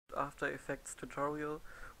After Effects tutorial,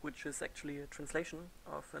 which is actually a translation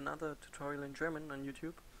of another tutorial in German on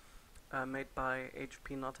YouTube made by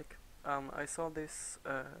HPNotic. I saw this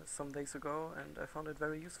some days ago and I found it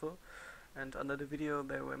very useful, and under the video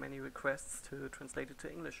there were many requests to translate it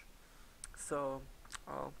to English. So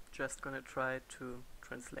I'm just gonna try to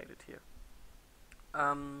translate it here.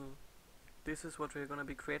 This is what we're gonna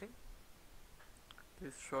be creating.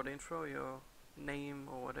 This short intro, your name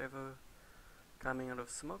or whatever coming out of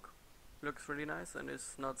smoke. Looks really nice and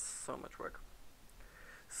is not so much work.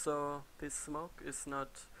 So this smoke is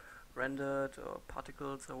not rendered or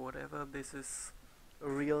particles or whatever. This is a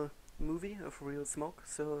real movie of real smoke,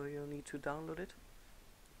 so you'll need to download it.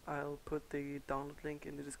 I'll put the download link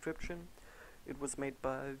in the description. It was made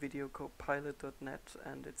by videocopilot.net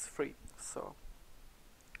and it's free, so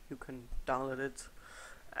you can download it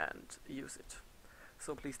and use it.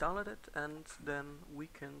 So please download it and then we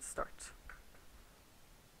can start.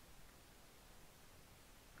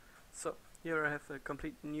 So here I have a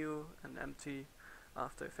complete new and empty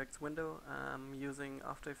After Effects window. I'm using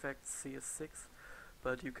After Effects CS6,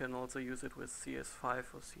 but you can also use it with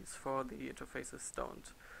CS5 or CS4. The interfaces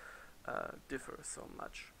don't differ so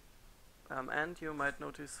much. And you might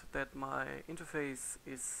notice that my interface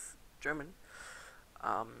is German.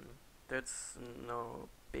 That's no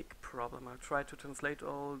big problem. I'll try to translate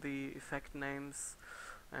all the effect names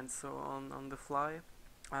and so on the fly,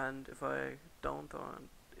 and if I don't, or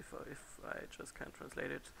if I just can't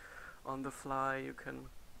translate it on the fly, you can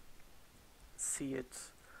see it.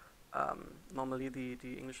 Normally the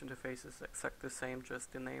English interface is exactly the same,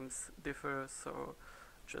 just the names differ, so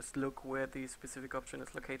just look where the specific option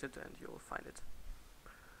is located and you'll find it.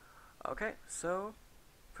 Okay, so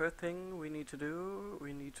first thing we need to do,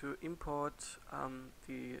 we need to import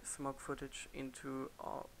the smoke footage into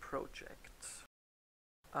our project.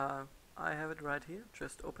 I have it right here.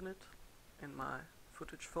 Just open it in my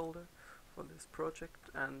footage folder for this project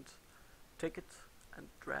and take it and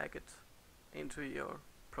drag it into your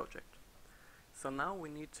project. So now we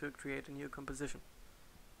need to create a new composition.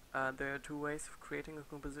 There are two ways of creating a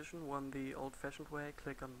composition. One, the old-fashioned way,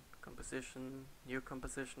 click on composition, new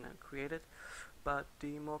composition and create it. But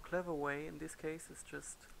the more clever way in this case is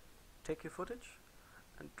just take your footage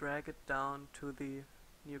and drag it down to the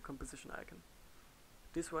new composition icon.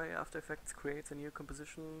 This way After Effects creates a new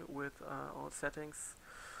composition with all settings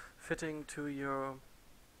fitting to your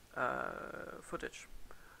footage,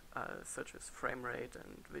 such as frame rate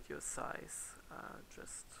and video size,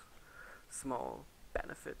 just small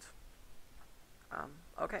benefit.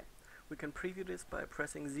 Okay, we can preview this by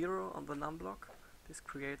pressing 0 on the num block. This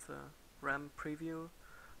creates a RAM preview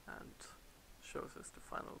and shows us the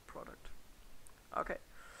final product. Okay,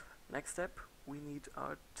 next step, we need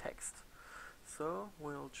our text. So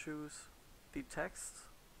we'll choose the text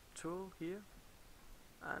tool here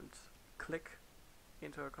and click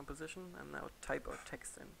into our composition and now type our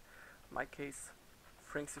text in. In my case,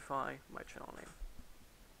 Frinksify, my channel name.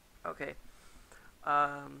 Okay,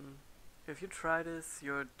 if you try this,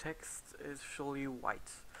 your text is surely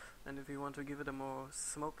white, and if you want to give it a more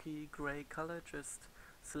smoky gray color, just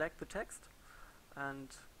select the text and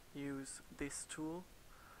use this tool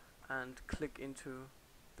and click into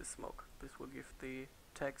the smoke. This will give the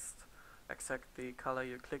text exact the color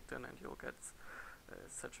you clicked in, and you'll get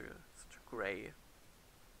such a gray,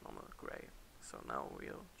 normal gray. So now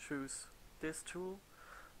we'll choose this tool,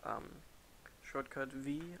 shortcut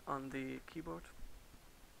V on the keyboard,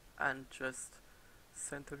 and just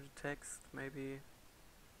center the text, maybe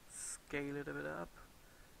scale it a bit up.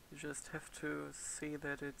 You just have to see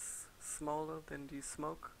that it's smaller than the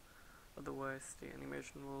smoke, otherwise the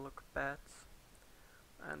animation will look bad.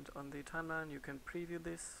 And on the timeline you can preview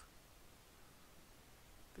this.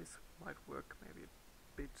 This might work maybe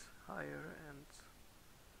a bit higher, and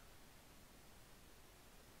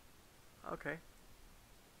okay,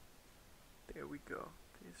 there we go.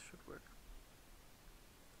 This should work.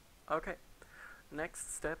 Okay,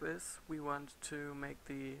 next step is we want to make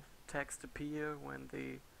the text appear when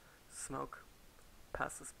the smoke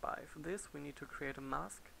passes by. For this we need to create a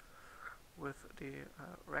mask with the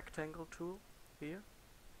rectangle tool here.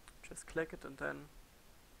 Just click it and then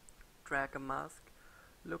drag a mask.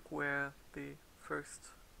 Look where the first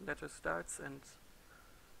letter starts and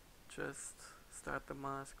just start the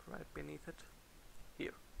mask right beneath it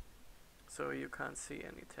here, so you can't see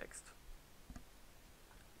any text.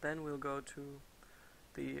 Then we'll go to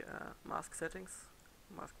the mask settings,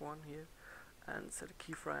 mask 1 here, and set a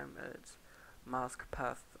keyframe at mask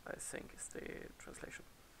path, I think is the translation.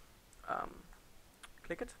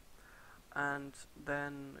 Click it and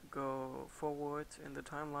then go forward in the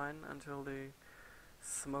timeline until the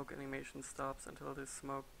smoke animation stops until the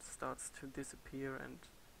smoke starts to disappear and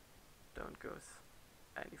don't go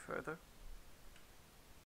any further.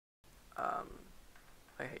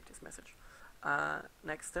 I hate this message.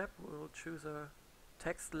 Next step, we'll choose a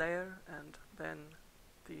text layer and then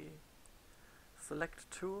the select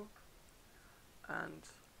tool and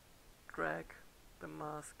drag the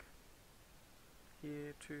mask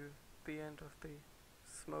here to the end of the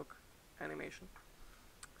smoke animation,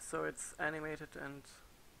 so it's animated and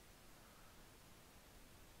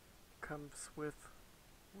comes with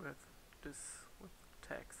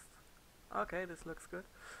text. Okay, this looks good.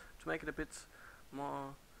 To make it a bit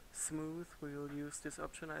more smooth, we will use this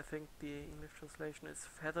option. I think the English translation is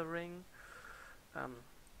feathering.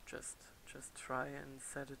 Just try and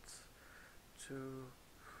set it to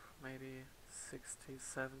maybe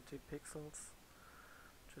 60-70 pixels.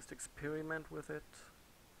 Just experiment with it.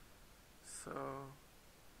 So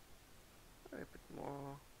a bit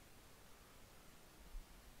more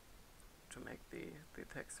to make the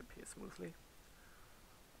text appear smoothly.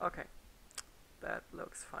 Okay, that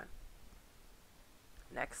looks fine.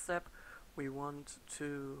 Next step, we want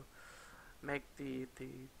to make the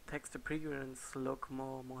text appearance look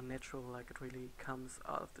more natural, like it really comes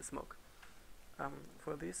out of the smoke.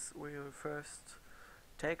 For this, we will first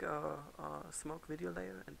take our smoke video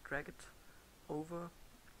layer and drag it over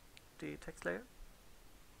the text layer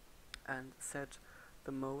and set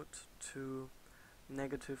the mode to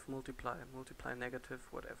negative multiply negative,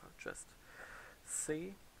 whatever, just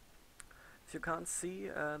see. If you can't see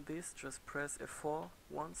this, just press F4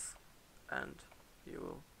 once and you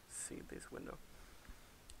will see this window.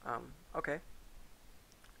 Okay,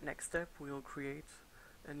 next step, we will create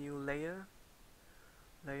a new layer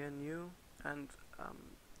new, and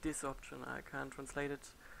this option, I can't translate it,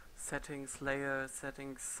 settings, layer,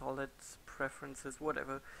 settings, solid, preferences,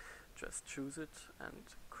 whatever, just choose it and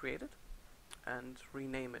create it and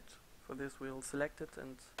rename it. For this we'll select it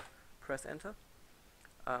and press enter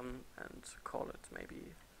and call it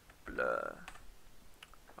maybe blur.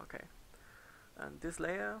 Okay, and this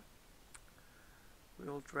layer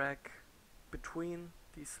we'll drag between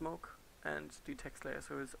the smoke and the text layer,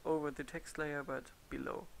 so it's over the text layer but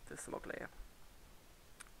below the smoke layer.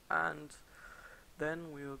 And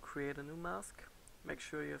then we'll create a new mask. Make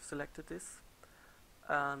sure you have selected this,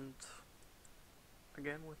 and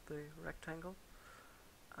again with the rectangle,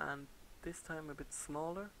 and this time a bit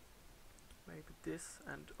smaller, maybe this,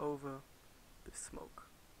 and over the smoke.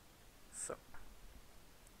 So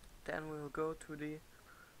then we'll go to the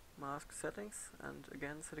mask settings and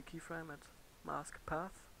again set a keyframe at mask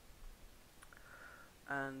path,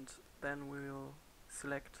 and then we'll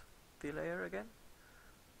select the layer again,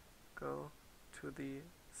 go to the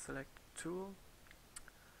select tool,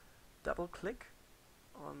 double click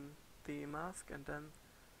on the mask and then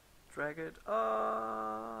drag it.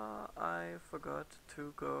 I forgot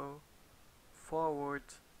to go forward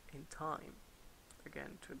in time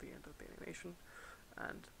again to the end of the animation,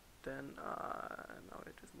 and then now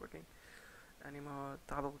it isn't working anymore.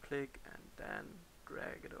 Double click and then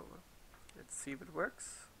drag it over. Let's see if it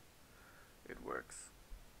works. It works.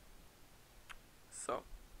 So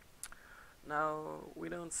now we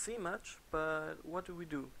don't see much, but what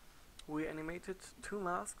do? We animated two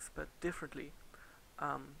masks but differently.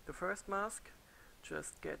 The first mask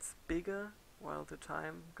just gets bigger while the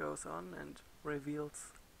time goes on and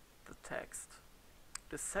reveals the text.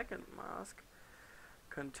 The second mask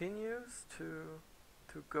continues to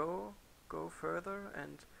go further,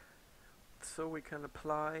 and so we can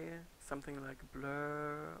apply something like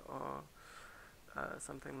blur or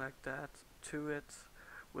something like that to it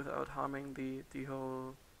without harming the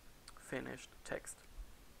whole finished text.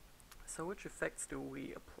 So which effects do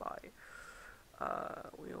we apply?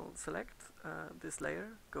 We'll select this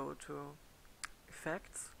layer, go to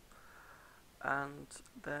effects, and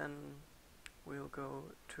then we'll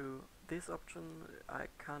go to this option. I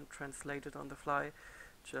can't translate it on the fly,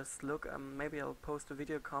 just look, maybe I'll post a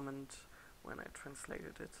video comment when I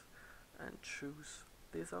translated it, and choose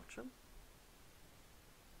this option,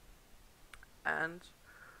 and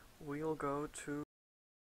we'll go to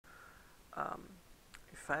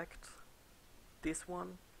effect, this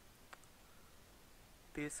one,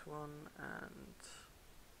 and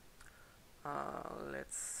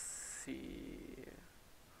let's see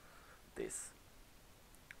this.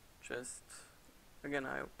 Just again,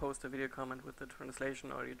 I'll post a video comment with the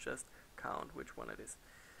translation, or you just count which one it is.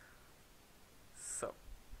 So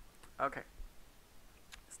okay,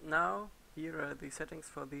 now here are the settings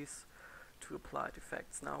for these two applied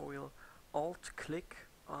effects. Now we'll alt click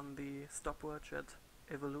on the stopwatch at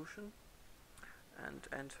evolution and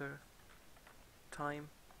enter time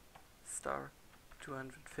star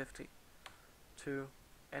 250 to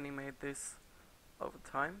animate this over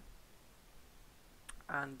time,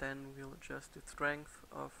 and then we'll adjust the strength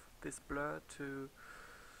of this blur to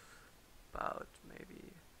about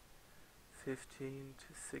maybe 15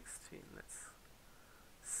 to 16. Let's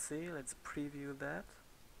see, let's preview that.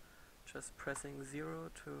 Just pressing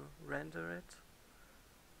 0 to render it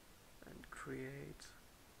and create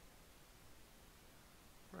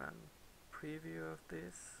run preview of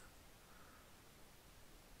this.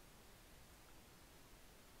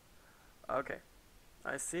 Okay,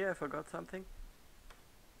 I see I forgot something.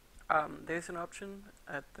 There's an option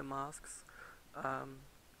at the masks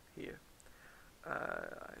here.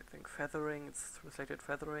 I think feathering, it's translated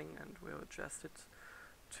feathering, and we'll adjust it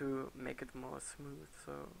to make it more smooth.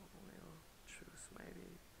 So we'll choose maybe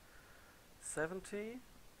 70,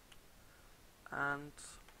 and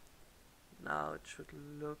now it should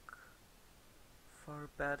look far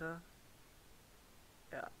better.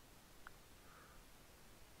 Yeah.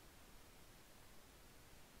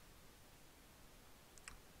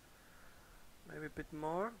 Maybe a bit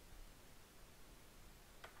more.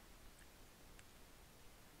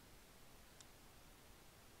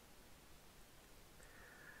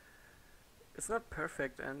 It's not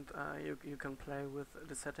perfect, and you can play with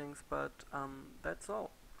the settings, but that's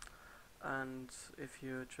all. And if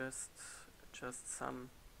you just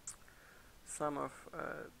some of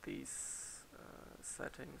these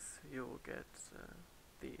settings, you'll get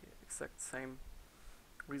the exact same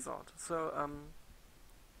result. So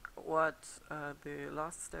what the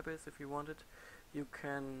last step is, if you want it, you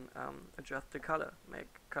can adjust the color,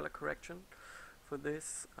 make color correction. For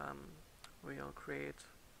this, we'll create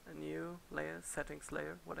a new layer, settings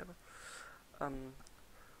layer, whatever.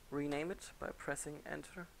 Rename it by pressing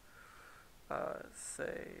enter.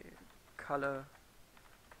 Say color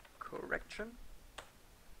correction,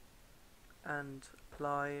 and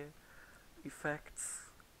apply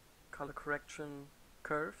effects, color correction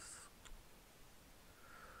curves.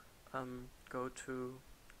 Go to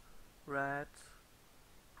red,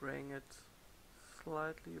 bring it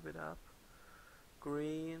slightly a bit up,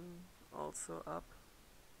 green also up,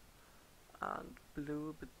 and blue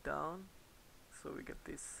a bit down, so we get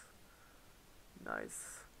this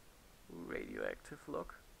nice radioactive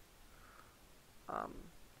look.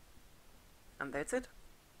 And that's it.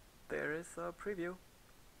 There is a preview,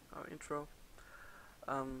 our intro.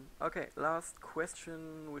 Okay, last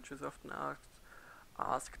question, which is often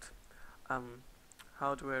asked,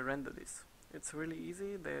 how do I render this? It's really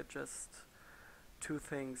easy. There are just two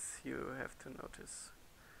things you have to notice.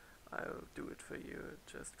 I'll do it for you.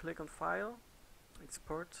 Just click on File,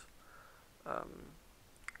 Export,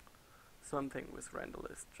 something with render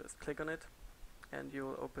list. Just click on it, and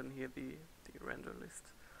you'll open here the render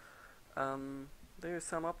list. There are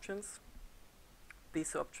some options.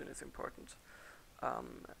 This option is important.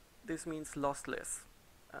 This means lossless.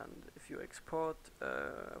 And if you export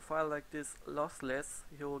a file like this lossless,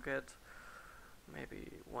 you'll get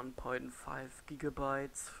maybe 1.5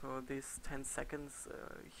 gigabytes for this 10 seconds,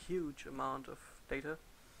 a huge amount of data.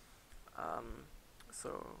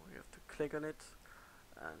 So you have to click on it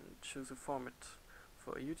and choose a format.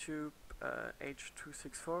 For YouTube,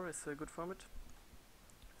 H.264 is a good format.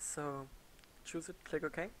 So choose it, click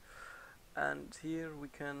OK, and here we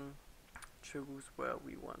can choose where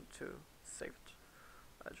we want to save it.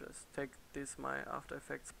 I just take this, my After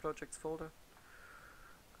Effects projects folder,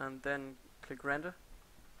 and then click render,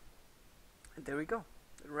 and there we go.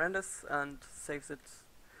 It renders and saves it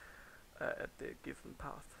at the given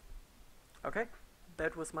path. Okay,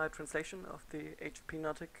 that was my translation of the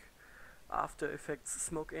HPNotic After Effects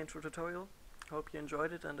Smoke intro tutorial. Hope you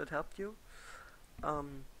enjoyed it and it helped you.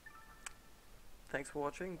 Thanks for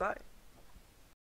watching, bye!